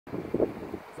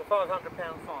It's a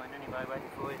 £500 fine anyway, waiting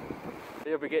for you.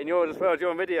 You'll be getting yours as well.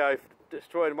 You're on video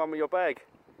destroying one with your bag.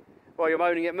 While you're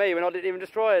moaning at me when I didn't even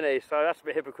destroy any. So that's a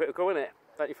bit hypocritical, isn't it?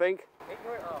 Don't you think?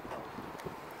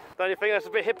 Don't you think that's a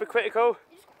bit hypocritical?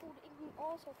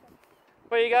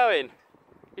 Where are you going?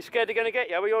 You scared they're going to get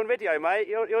you? Well, you're on video, mate.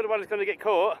 You're the one that's going to get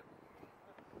caught.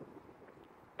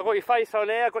 I've got your face on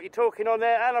there, I've got you talking on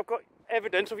there, and I've got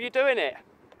evidence of you doing it.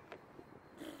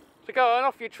 So go on,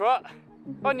 off you trot.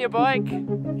 On your bike. Yeah.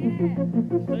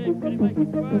 Steve, can you make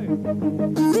it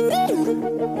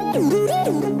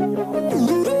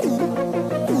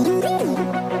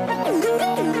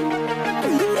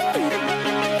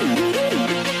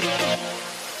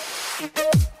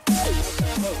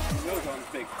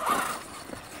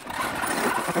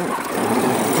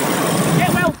Get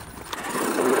well!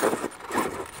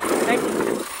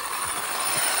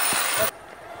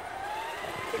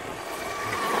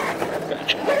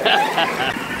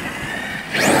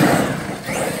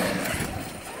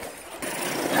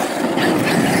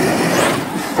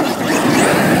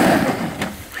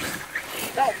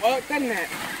 That worked, didn't it?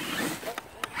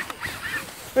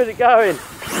 Where's it going?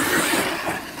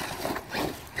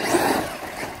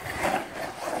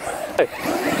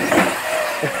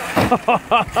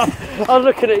 I'm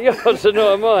looking at yours and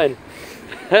not at mine.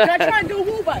 Should I try and do a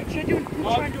wall back? Should I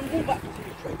try and do a wall back?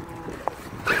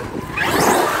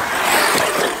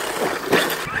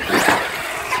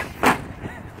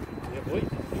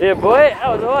 Yeah, boy, that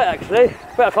was alright actually.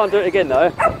 But I can't do it again though.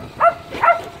 Hey,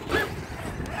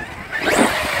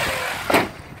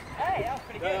 that was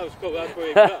pretty good. That was cool, that's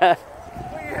pretty good.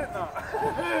 Where you hit that?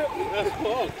 That's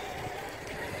cool.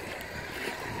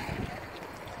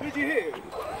 Where'd you hit it?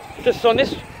 Just on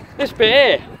this bit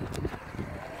here.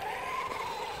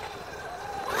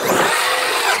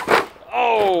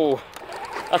 Oh,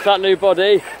 that's that new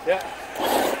body. Yeah.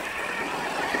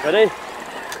 Ready?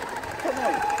 Come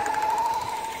on.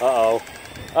 Uh-oh.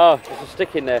 Oh, there's a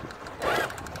stick in there.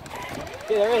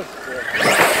 Yeah, there is.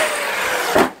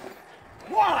 Yeah.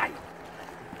 Why?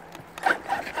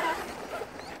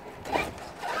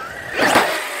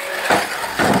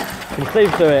 Can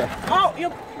Steve do it? Oh,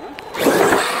 you're...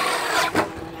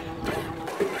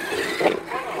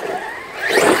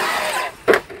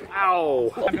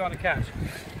 Ow! I'm trying to catch.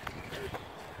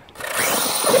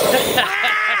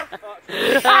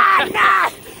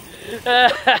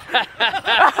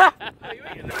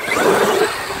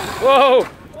 Whoa!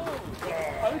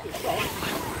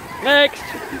 Next!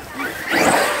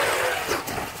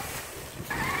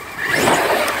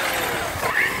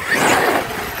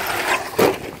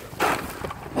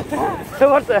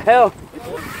 What the hell?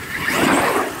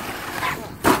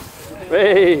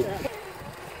 Hey!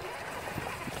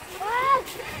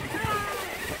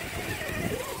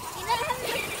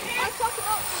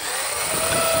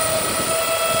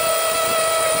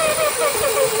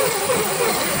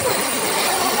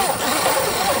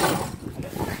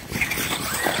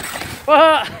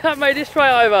 What? That made it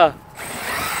straight over.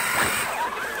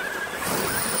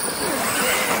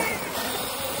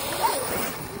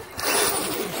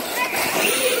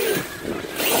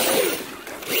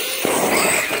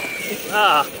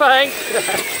 Ah, thanks.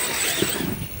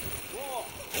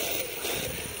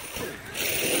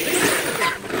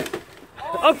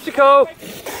 Obstacle.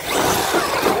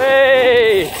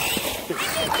 Hey.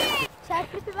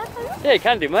 Yeah, you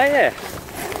can do, mate. Yeah.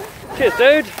 Cheers,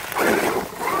 dude.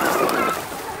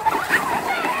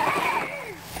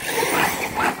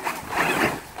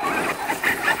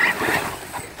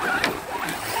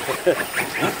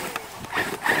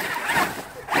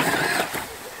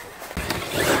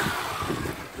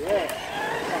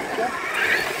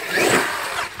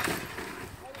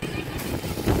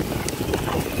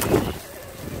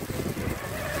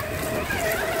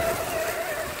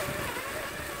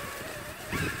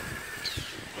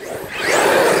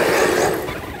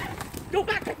 Go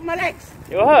back to my legs.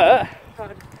 You're hurt?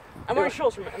 I'm wearing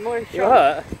shorts from it. I'm wearing shorts. You're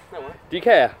hurt? No way. Do you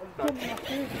care? No.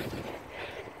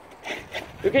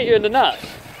 We'll get you in the nuts.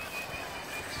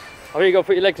 I think you've got to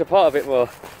put your legs apart a bit more.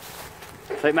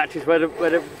 So it matches where the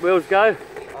wheels go.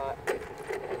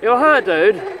 You're hurt,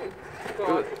 dude.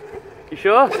 Go on. You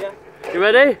sure? Yeah. You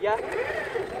ready? Yeah.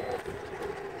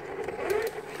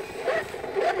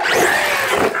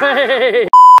 Hey!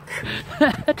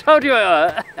 I told you it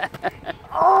hurt.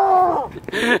 Oh!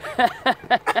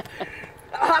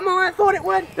 I thought it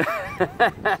would.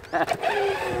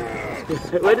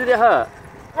 Where did it hurt?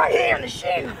 Right here in the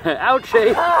shin.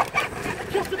 Ouchie.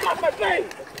 Just above my boot.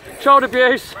 Child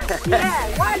abuse.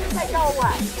 Yeah, why did they go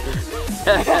away?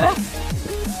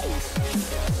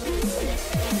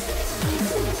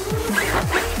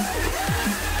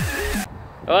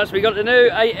 Alright, so we got the new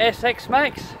Traxxas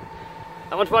X-Maxx.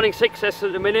 That one's running 6S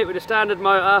at the minute with a standard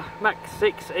motor, Max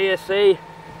 6 ESC.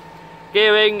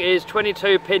 Gearing is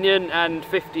 22 pinion and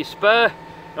 50 spur.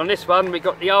 On this one we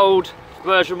got the old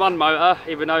version 1 motor,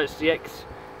 even though it's the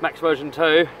X-Maxx version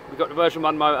 2. We've got the version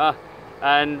 1 motor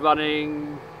and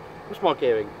running, what's my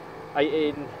gearing?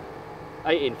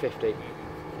 1850.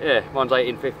 Yeah, mine's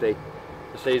 1850.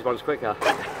 Let's see, one's quicker.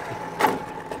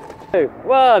 2,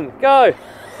 1, go!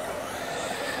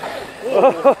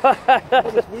 Oh, that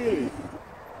was wheelie.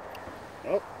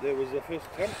 Oh, there was the first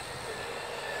attempt.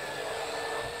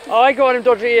 Oh, I got one of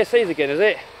them dodgy ESCs again, is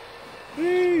it?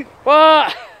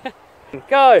 What?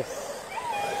 Go!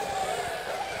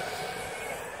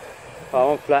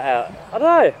 Oh, I'm flat out. I don't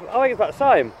know, I think it's about the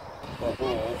same.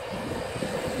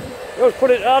 Yours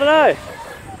put it, I don't know.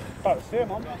 About the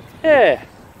same, aren't they? Yeah.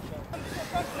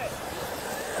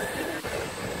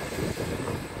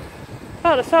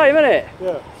 About the same, isn't it?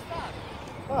 Yeah.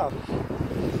 Wow.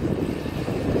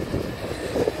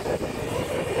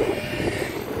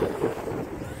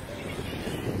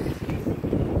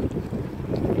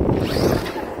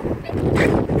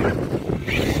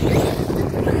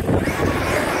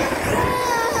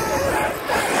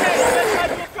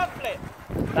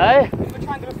 Hey? We're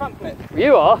trying to do a front flip.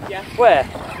 You are? Yeah. Where?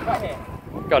 Right here.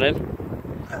 Go on in.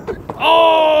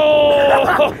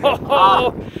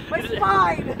 Oh! It's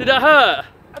fine. Did that hurt?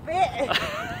 A bit.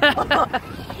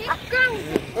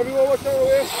 Everyone watch out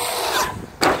here.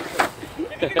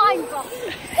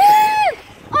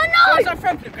 Oh no! There's a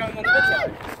front flip going on the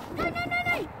video. No.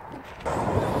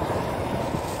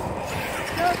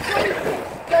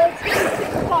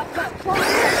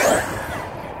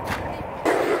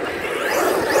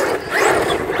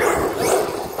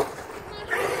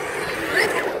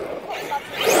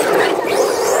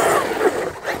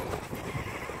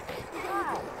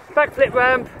 Backflip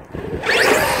ramp.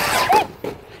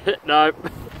 No.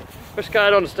 What's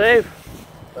going on, Steve?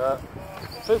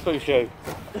 Poo-poo shoe.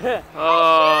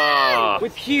 Oh.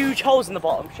 With huge holes in the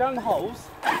bottom. Show them the holes.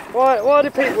 Why do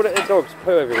people let their dogs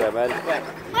poo everywhere, man?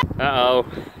 Uh-oh.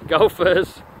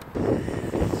 Golfers.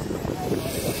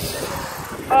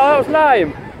 Oh, that was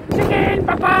lame. Chicken,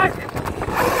 back.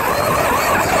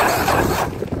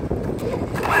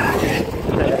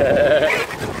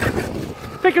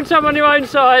 Picking someone your own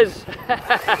size. I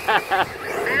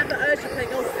have the urge to play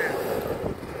golf now.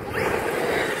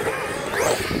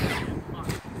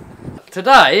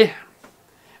 Today,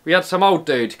 we had some old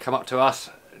dude come up to us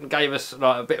and gave us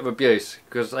like a bit of abuse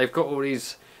because they've got all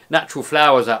these natural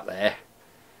flowers up there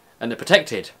and they're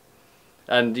protected.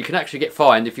 And you can actually get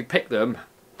fined if you pick them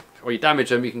or you damage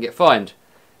them, you can get fined.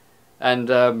 And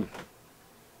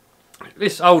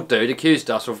this old dude accused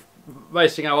us of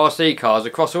racing our RC cars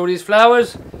across all these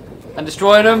flowers and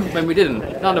destroying them when we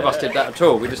didn't. None of us did that at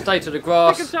all. We just stayed to the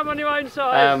grass, to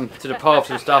the paths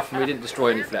and stuff, and we didn't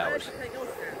destroy any flowers.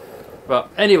 But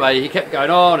anyway, he kept going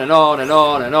on and on and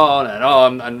on and on and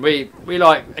on, and we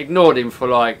like ignored him for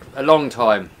like a long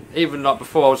time. Even like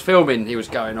before I was filming, he was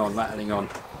going on, rattling on.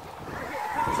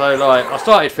 So like I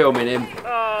started filming him,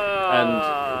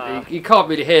 and you can't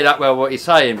really hear that well what he's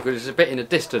saying because it's a bit in the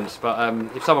distance. But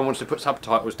if someone wants to put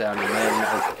subtitles down in there,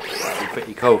 that'd be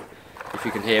pretty cool. If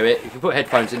you can hear it, if you put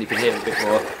headphones in, you can hear it a bit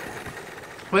more.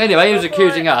 Well, anyway, he was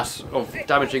accusing us of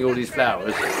damaging all these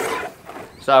flowers.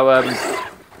 So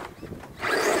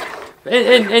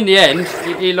in the end,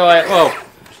 he like, well,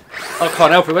 I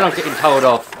can't help it. When I'm getting told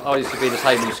off, I used to be the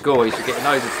same in school. I used to get in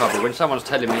loads of trouble. When someone's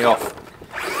telling me off,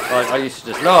 I used to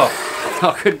just laugh.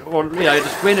 I couldn't, or, you know,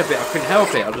 just grin a bit. I couldn't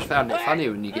help it. I just found it funny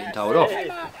when you're getting told off.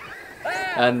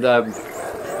 And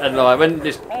like when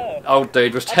this old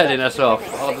dude was telling us off,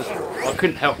 I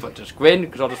couldn't help but just grin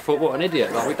because I just thought, what an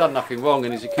idiot! Like we've done nothing wrong,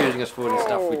 and he's accusing us for all this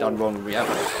stuff we've done wrong and we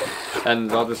haven't.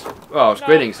 And I was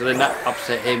grinning. So then that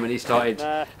upset him, and he started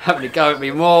having to go at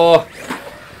me more.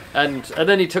 And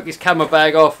then he took his camera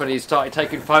bag off and he started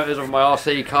taking photos of my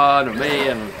RC car and me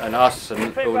and us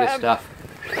and all this stuff.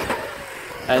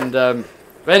 And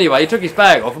but anyway, he took his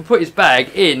bag off and put his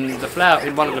bag in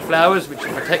one of the flowers, which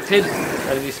is protected,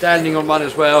 and he's standing on one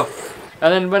as well.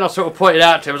 And then when I sort of pointed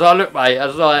out to him, I was like, look mate, I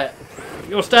was like,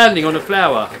 you're standing on a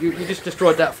flower, you just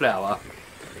destroyed that flower.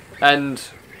 And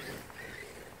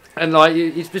like,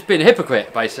 he's just been a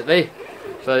hypocrite, basically.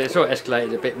 So it sort of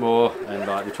escalated a bit more, and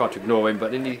like we tried to ignore him,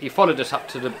 but then he followed us up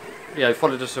to the, you know,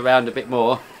 followed us around a bit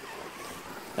more.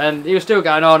 And he was still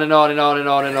going on and on and on and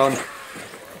on and on.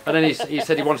 And then he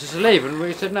said he wanted us to leave, and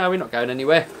we said, no, we're not going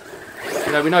anywhere.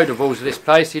 You know, we know the rules of this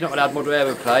place. You're not allowed model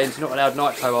aeroplanes, you're not allowed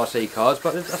nitro RC cars,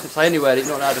 but it doesn't say anywhere that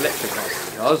you're not allowed electric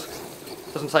RC cars.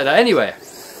 It doesn't say that anywhere.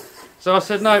 So I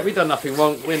said, no, we've done nothing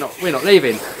wrong, we're not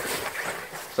leaving.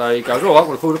 So he goes, alright,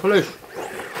 we'll call the police.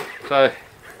 So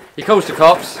he calls the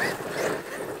cops.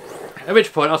 At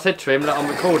which point I said to him that I'm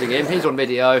recording him, he's on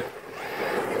video.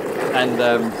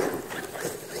 And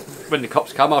when the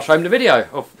cops come, I'll show him the video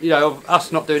of, you know, of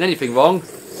us not doing anything wrong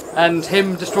and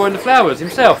him destroying the flowers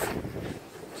himself.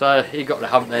 So he got the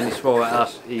hump then, he swore at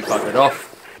us, he buggered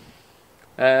off.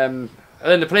 And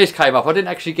then the police came up. I didn't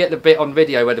actually get the bit on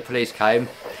video where the police came.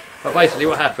 But basically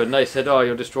what happened, they said, oh,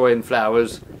 you're destroying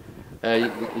flowers.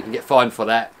 You can get fined for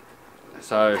that.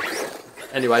 So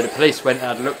anyway, the police went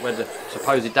out to look where the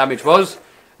supposed damage was.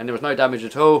 And there was no damage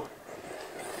at all.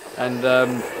 And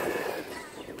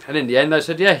in the end they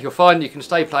said, yeah, you're fine, you can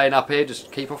stay playing up here,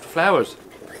 just keep off the flowers.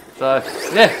 So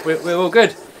yeah, we're all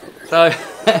good. So,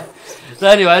 so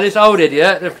anyway, this old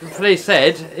idiot, the police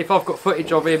said, if I've got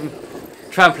footage of him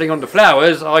trampling on the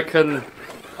flowers, I can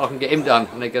get him done,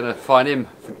 and they're going to fine him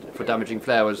for damaging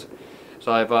flowers.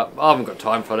 So, but I haven't got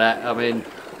time for that. I mean,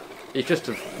 he's just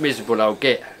a miserable old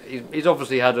git. He's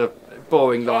obviously had a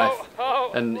boring life,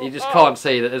 and he just can't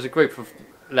see that there's a group of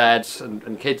lads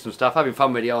and kids and stuff having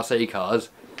fun with the RC cars.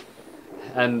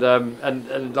 And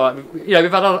like, you know,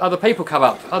 we've had other people come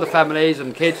up, other families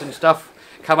and kids and stuff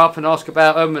come up and ask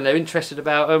about them, and they're interested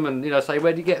about them, and, you know, say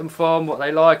where do you get them from, what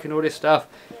they like, and all this stuff.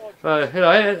 So, you know,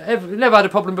 I've never had a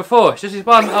problem before. It's just this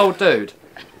one old dude.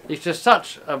 He's just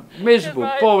such a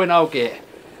miserable, boring old git.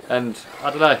 And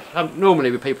I don't know. Normally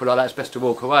with people like that, it's best to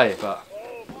walk away. But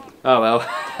oh well.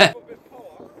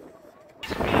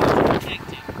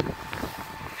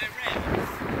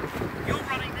 You're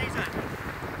running these over.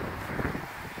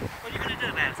 What are you going to do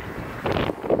about it?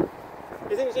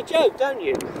 You think it's a joke, don't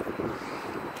you?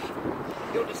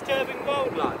 You're disturbing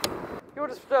wildlife. You're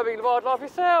disturbing the wildlife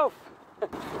yourself.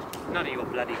 None of your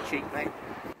bloody cheek, mate.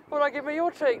 Why don't give me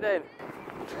your cheek then?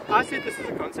 I said this is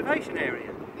a conservation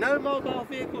area. No mobile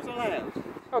vehicles allowed.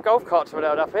 Oh, golf carts are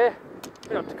allowed up here.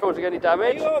 You're not causing any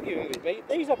damage. Are you arguing with me?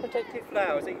 These are protected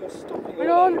flowers that you're stopping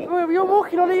all over. You're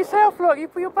walking on it yourself, look. You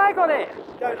put your bag on it.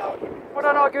 Don't argue. Well,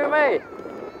 don't argue with me.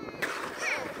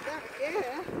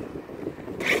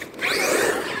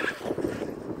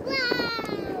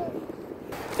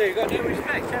 So you've got no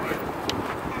respect, haven't you?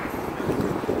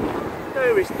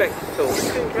 No respect at all.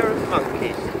 You're taking care of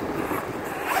monkeys.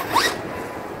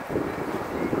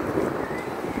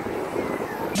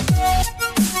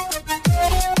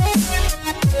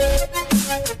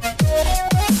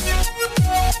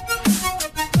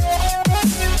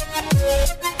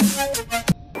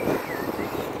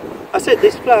 I said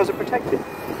these flowers are protected.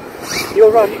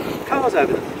 You're running cars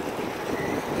over them.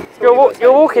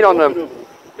 You're walking on them. No,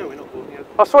 we're not walking over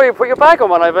them. I saw you put your bag on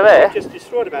one over there. I just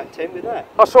destroyed about 10 with that.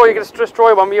 I saw you just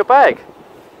destroy one with your bag.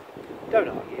 Don't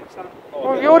argue, son.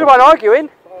 Well, you're the one arguing.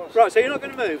 Right, so you're not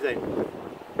going to move then?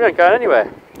 We ain't going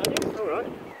anywhere. Alright,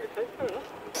 okay, fair enough.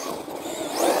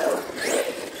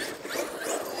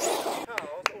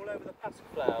 Cars all over the pastel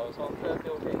flowers on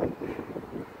Fairfield Heath.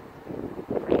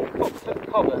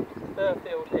 Cobham,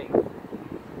 Fairfield Heath.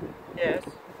 Yes.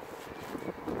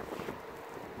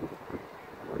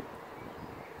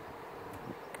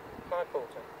 Clive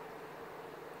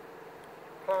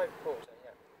Porter,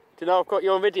 yeah. Do you know I've got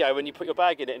you on video when you put your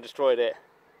bag in it and destroyed it?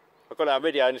 I've got that on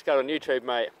video and it's going on YouTube,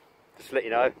 mate. Just to let you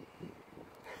know.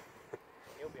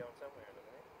 You'll be on somewhere in a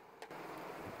minute.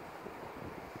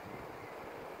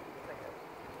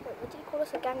 Wait, what do you call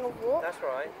us? A gang of what? That's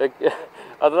right.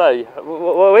 I don't know.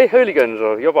 What are we? Hooligans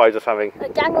or yobbos or something? A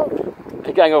gang of...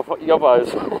 A gang of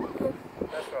yobbos.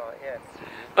 That's right, yes.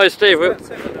 Oh, Steve,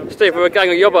 we're a gang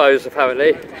of yobbos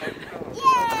apparently.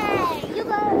 Yeah! You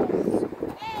guys!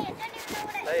 Hey, I don't even know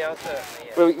what it They are certainly,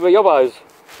 yes. We're yobbos.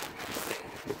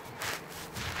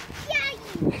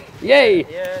 Yay!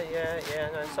 Yeah,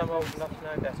 no, some old enough to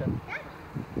know better.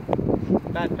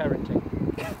 Bad parenting.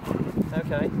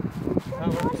 Okay.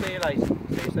 Well, we'll see you later.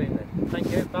 See you soon then.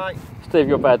 Thank you, bye. Steve,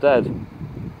 you're a bad dad. No,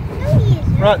 he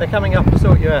isn't. Right, they're coming up to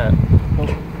sort you out.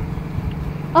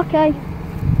 Okay.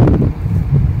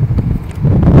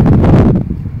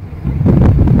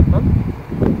 Huh?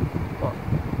 What?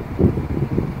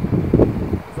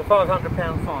 It's a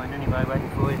 £500 fine anyway, waiting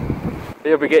for you.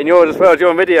 You'll be getting yours as well. You're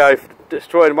on video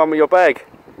destroying one with your bag.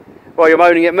 While you're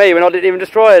moaning at me when I didn't even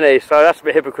destroy any. So that's a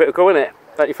bit hypocritical, isn't it?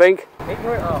 Don't you think?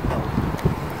 Ignorant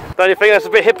arsehole. Don't you think that's a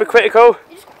bit hypocritical?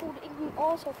 You just called it ignorant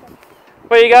arsehole.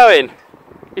 Where are you going?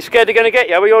 You scared they're going to get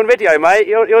you? Well, you're on video, mate.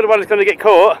 You're the one that's going to get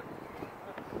caught.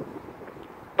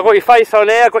 I've got your face on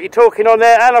there, I've got you talking on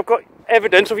there, and I've got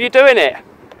evidence of you doing it.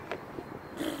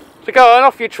 So go on,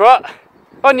 off you trot.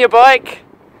 On your bike.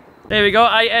 There we go,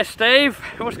 8S Steve.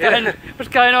 What's going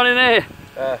on in there?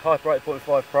 Hyper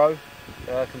 8.5 Pro.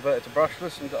 converted to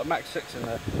brushless and got a Max 6 in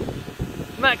there.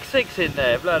 Max 6 in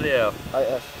there, bloody hell.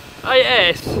 8S.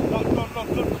 8S?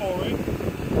 Not pouring.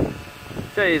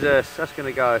 Jesus, that's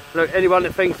going to go. Look, anyone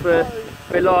that thinks we're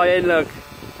lying, look.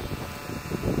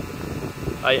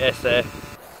 8S there.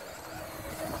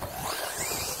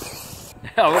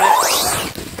 Oh,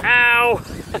 ow!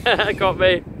 That got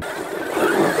me.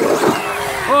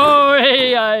 Oh, hey,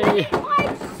 hey. I'm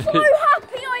so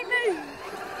happy I moved.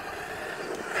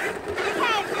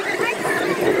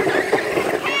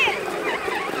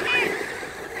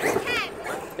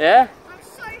 Yeah? I'm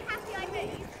so happy I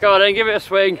moved. Go on then, give it a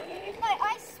swing. No,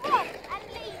 I swapped and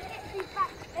Lee hit me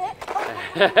back.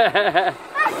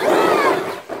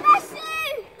 That's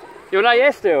you! You're an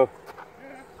 8S still?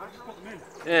 I just put them in.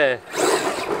 Yeah.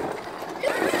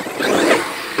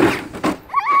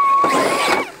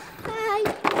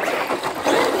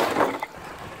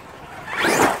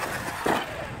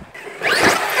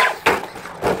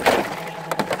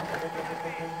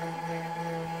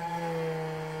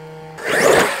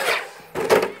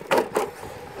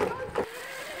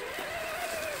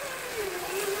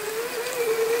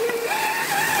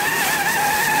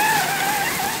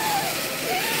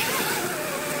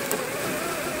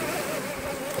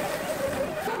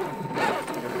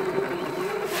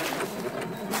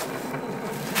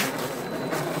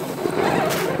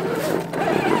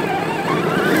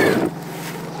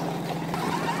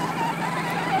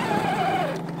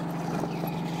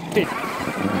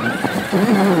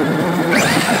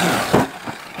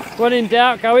 When in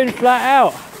doubt, go in flat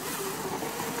out.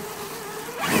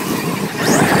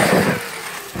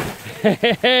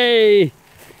 Hey!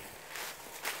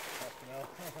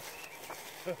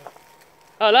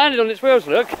 Oh, it landed on its wheels,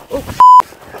 look. Oh.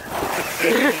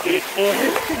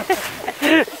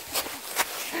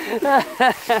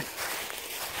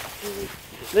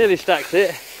 Nearly stacked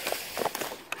it.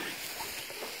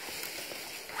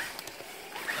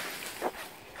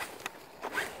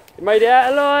 You made it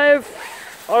out alive.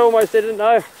 I almost didn't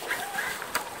know.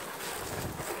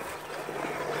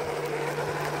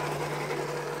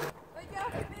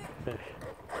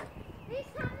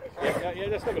 Yeah,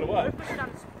 that's not going to work.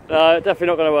 No, definitely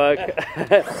not going to work.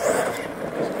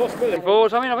 It's a possibility.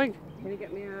 Forwards, I think. Can you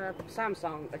get me a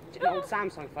Samsung, an old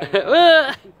Samsung phone?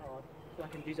 So I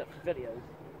can use it for video.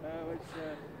 It's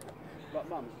like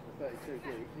mum's, 32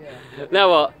 gig. Yeah. Now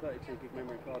what? 32 gig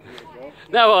memory card in it as well.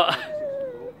 Now what?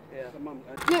 Yeah. The mum.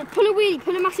 No, pull a wheelie,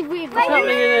 pull a massive wheelie. What's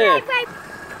happening in here?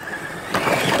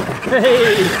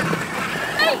 Hey!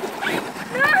 Hey!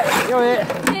 No! You're it.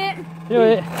 Yeah. You're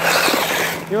it.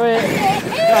 You're it.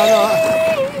 No,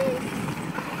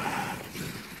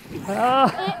 no.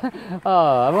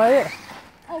 Oh, am I it?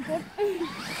 Oh, good.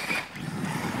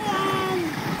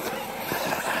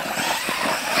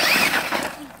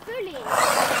 Fully.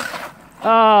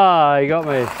 Ah, you got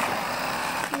me.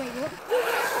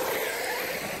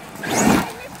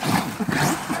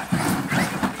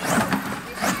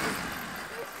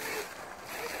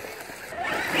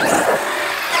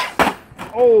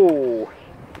 Oh.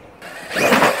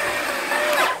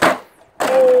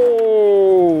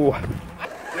 Oh.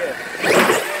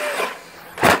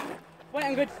 Wait,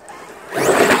 I'm good.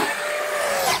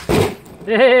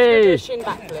 Hey. Shin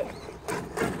backflip.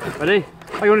 Ready?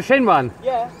 Oh, you want a shin one?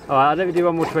 Yeah. Alright, let me do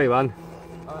one more tree one.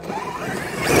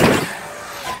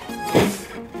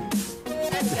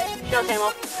 Shell came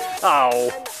off.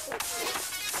 Oh.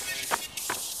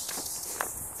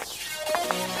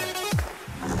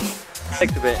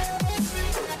 Takes a bit.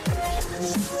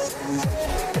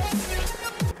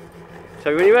 So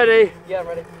when you ready? Yeah, I'm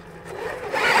ready.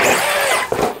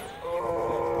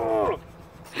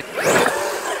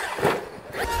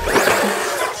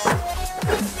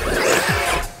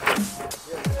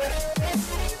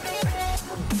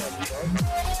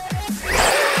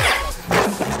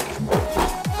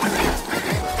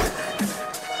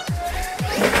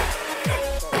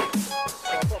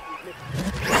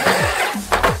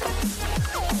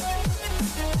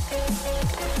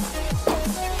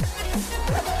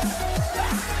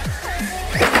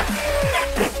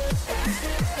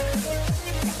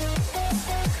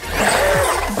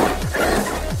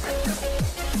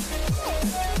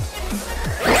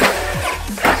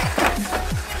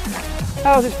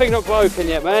 How's this thing not broken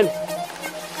yet, man?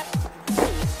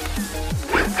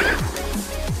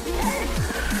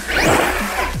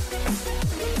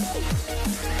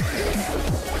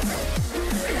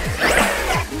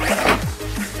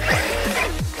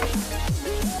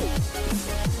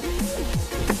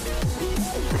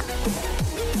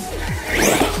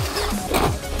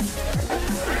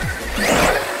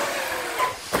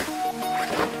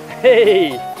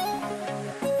 Hey!